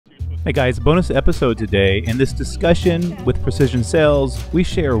Hey guys, bonus episode today. In this discussion with Precision Sails, we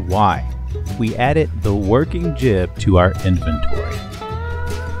share why we added the working jib to our inventory.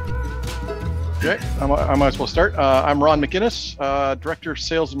 Okay, I might as well start. I'm Ron McInnes, Director of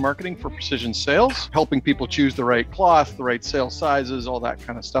Sales and Marketing for Precision Sails, helping people choose the right cloth, the right sail sizes, all that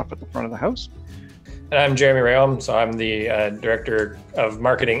kind of stuff at the front of the house. And I'm Jeremy Rayom, so I'm the Director of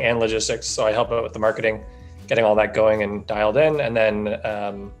Marketing and Logistics, so I help out with the marketing, getting all that going and dialed in, and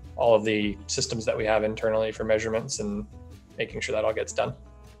then all of the systems that we have internally for measurements and making sure that all gets done.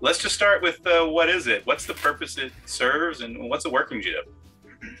 Let's just start with what is it? What's the purpose it serves, and what's a working jib?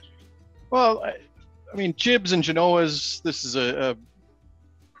 Well, I mean, jibs and genoas, this is a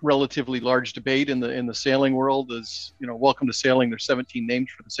relatively large debate in the sailing world. As you know, welcome to sailing. There's 17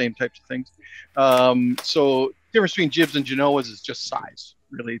 names for the same types of things. So difference between jibs and genoas is just size,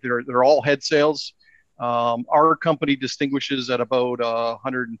 really. They're all headsails. Our company distinguishes at about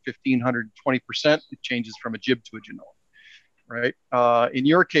 115, 120%. It changes from a jib to a genoa, right? In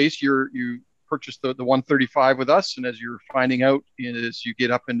your case, you purchased the 135 with us, and as you're finding out, as you get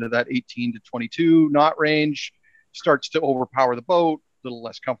up into that 18 to 22 knot range, starts to overpower the boat, a little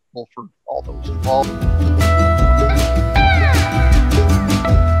less comfortable for all those involved.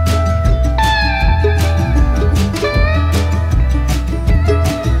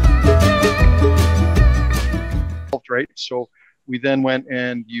 Right, so we then went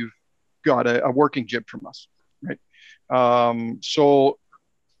and you've got a working jib from us, right? So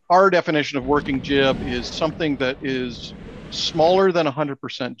our definition of working jib is something that is smaller than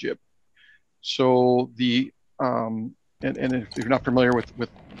 100% jib. So the and if you're not familiar with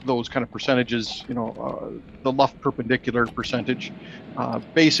those kind of percentages, you know, the luff perpendicular percentage,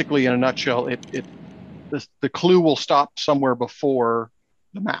 basically in a nutshell, the clue will stop somewhere before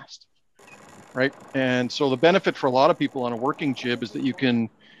the mast. Right. And so the benefit for a lot of people on a working jib is that you can,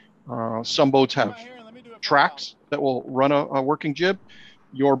 some boats have tracks that will run a working jib.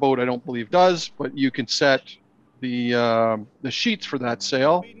 Your boat, I don't believe, does, but you can set the sheets for that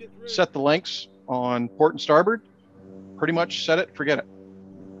sail, set the lengths on port and starboard, pretty much set it, forget it.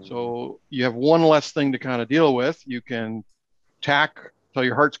 So you have one less thing to kind of deal with. You can tack till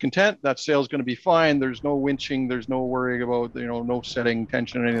your heart's content. That sail's going to be fine. There's no winching. There's no worrying about, you know, no setting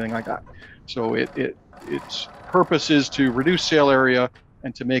tension or anything like that. So its purpose is to reduce sail area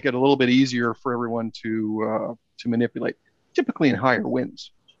and to make it a little bit easier for everyone to manipulate, typically in higher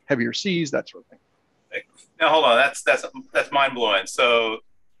winds, heavier seas, that sort of thing. Now, hold on. That's mind blowing. So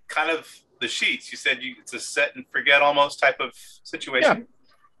kind of the sheets, you said it's a set and forget almost type of situation.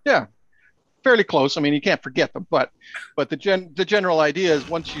 Yeah. Fairly close. I mean, you can't forget them, but the general idea is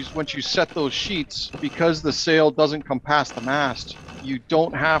once you set those sheets, because the sail doesn't come past the mast, you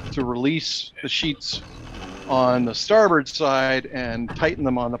don't have to release the sheets on the starboard side and tighten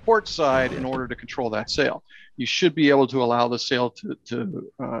them on the port side in order to control that sail. You should be able to allow the sail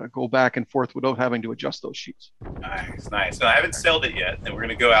to go back and forth without having to adjust those sheets. Nice. So I haven't sailed it yet, and we're going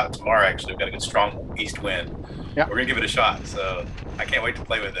to go out tomorrow. Actually, we've got a good strong east wind. Yeah, we're going to give it a shot. So I can't wait to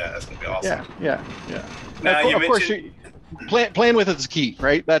play with that. That's going to be awesome. Yeah. Now, of course, playing with it is key,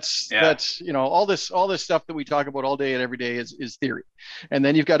 right? That's you know, all this stuff that we talk about all day and every day is theory, and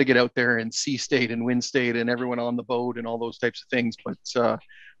then you've got to get out there and sea state and wind state and everyone on the boat and all those types of things.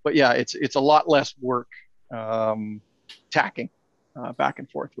 But yeah, it's a lot less work tacking back and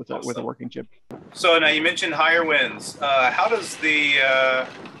forth with a working jib. So now you mentioned higher winds. How does the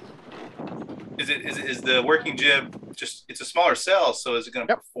is the working jib just, it's a smaller sail, so is it going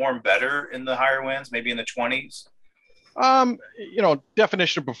to perform better in the higher winds, maybe in the 20s? You know,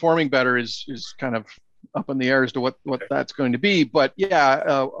 definition of performing better is kind of up in the air as to what that's going to be. But yeah,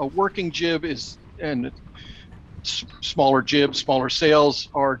 a working jib and smaller jibs, smaller sails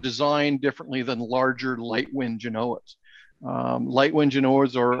are designed differently than larger light wind genoas. Light wind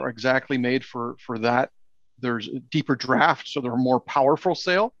genoas are exactly made for that. There's a deeper draft, so they're a more powerful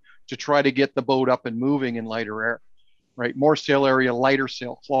sail to try to get the boat up and moving in lighter air, right? More sail area, lighter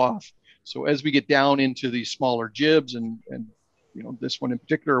sail cloth. So as we get down into these smaller jibs and you know, this one in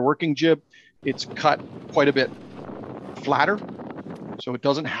particular, a working jib, it's cut quite a bit flatter. So it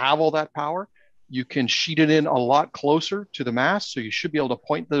doesn't have all that power. You can sheet it in a lot closer to the mast. So you should be able to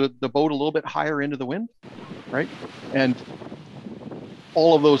point the boat a little bit higher into the wind, right? And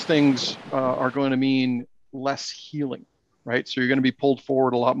all of those things are going to mean less heeling, right? So you're going to be pulled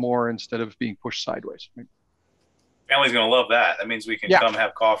forward a lot more instead of being pushed sideways. Right? Family's going to love that. That means we can come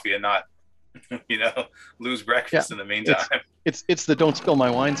have coffee and not, you know, lose breakfast in the meantime. It's the don't spill my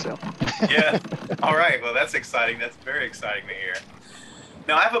wine sail. Yeah. All right. Well, that's exciting. That's very exciting to hear.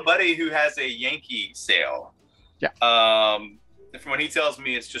 Now, I have a buddy who has a Yankee sail. Yeah. From what he tells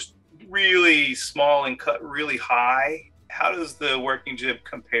me, it's just really small and cut really high. How does the working jib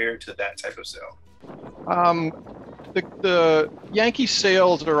compare to that type of sail? The Yankee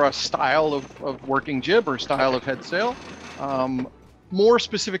sails are a style of working jib or style of head sail, more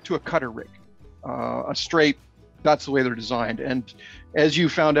specific to a cutter rig. A straight, that's the way they're designed. And as you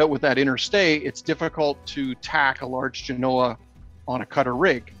found out with that inner stay, it's difficult to tack a large Genoa on a cutter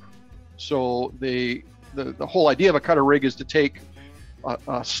rig. So the whole idea of a cutter rig is to take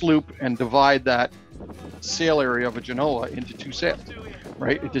a sloop and divide that sail area of a Genoa into two sails,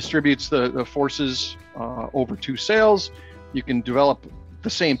 right? It distributes the forces over two sails. You can develop the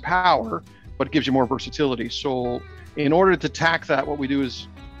same power, but it gives you more versatility. So in order to tack that, what we do is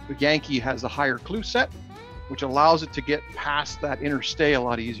the Yankee has a higher clue set, which allows it to get past that inner stay a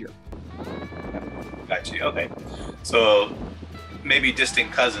lot easier. Got you. Okay. So maybe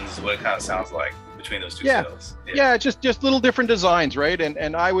distant cousins is what it kind of sounds like between those two sails. Yeah, just little different designs, right?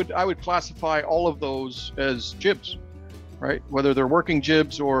 And I would classify all of those as jibs, right? Whether they're working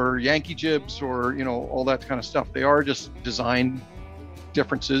jibs or Yankee jibs or, you know, all that kind of stuff. They are just design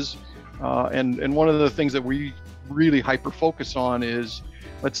differences. And one of the things that we really hyper focus on is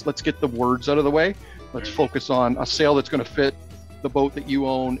let's get the words out of the way. Let's focus on a sail that's going to fit the boat that you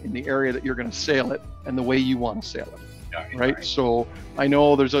own in the area that you're going to sail it and the way you want to sail it. Right. So I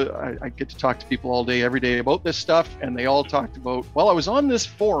know I get to talk to people all day, every day about this stuff, and they all talked about, well, I was on this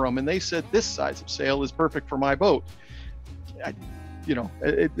forum and they said this size of sail is perfect for my boat. You know,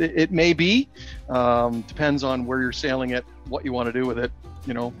 it may be, depends on where you're sailing it, what you want to do with it.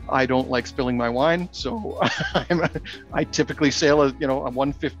 You know, I don't like spilling my wine, so I typically sail a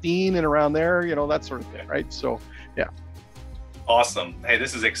 115 and around there, you know, that sort of thing, right? So, yeah. Awesome. Hey,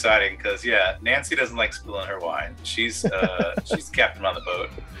 this is exciting because Nancy doesn't like spilling her wine. She's she's the captain on the boat.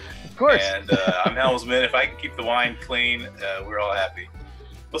 Of course. And I'm helmsman. If I can keep the wine clean, we're all happy.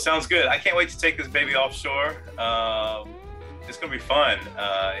 Well, sounds good. I can't wait to take this baby offshore. It's going to be fun.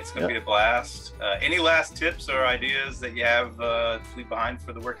 It's going to be a blast. Any last tips or ideas that you have to leave behind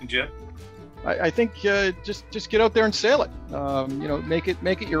for the working jib? I think just get out there and sail it. You know, make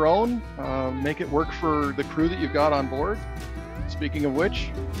it your own. Make it work for the crew that you've got on board. Speaking of which,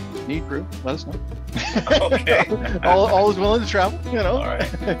 need crew, let us know. Okay. all is willing to travel, you know. All right.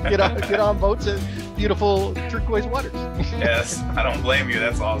 get on boats in beautiful turquoise waters. Yes, I don't blame you.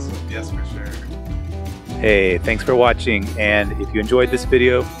 That's awesome. Yes, for sure. Hey, thanks for watching. And if you enjoyed this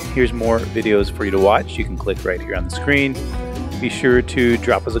video, here's more videos for you to watch. You can click right here on the screen. Be sure to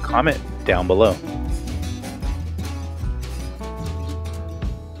drop us a comment down below.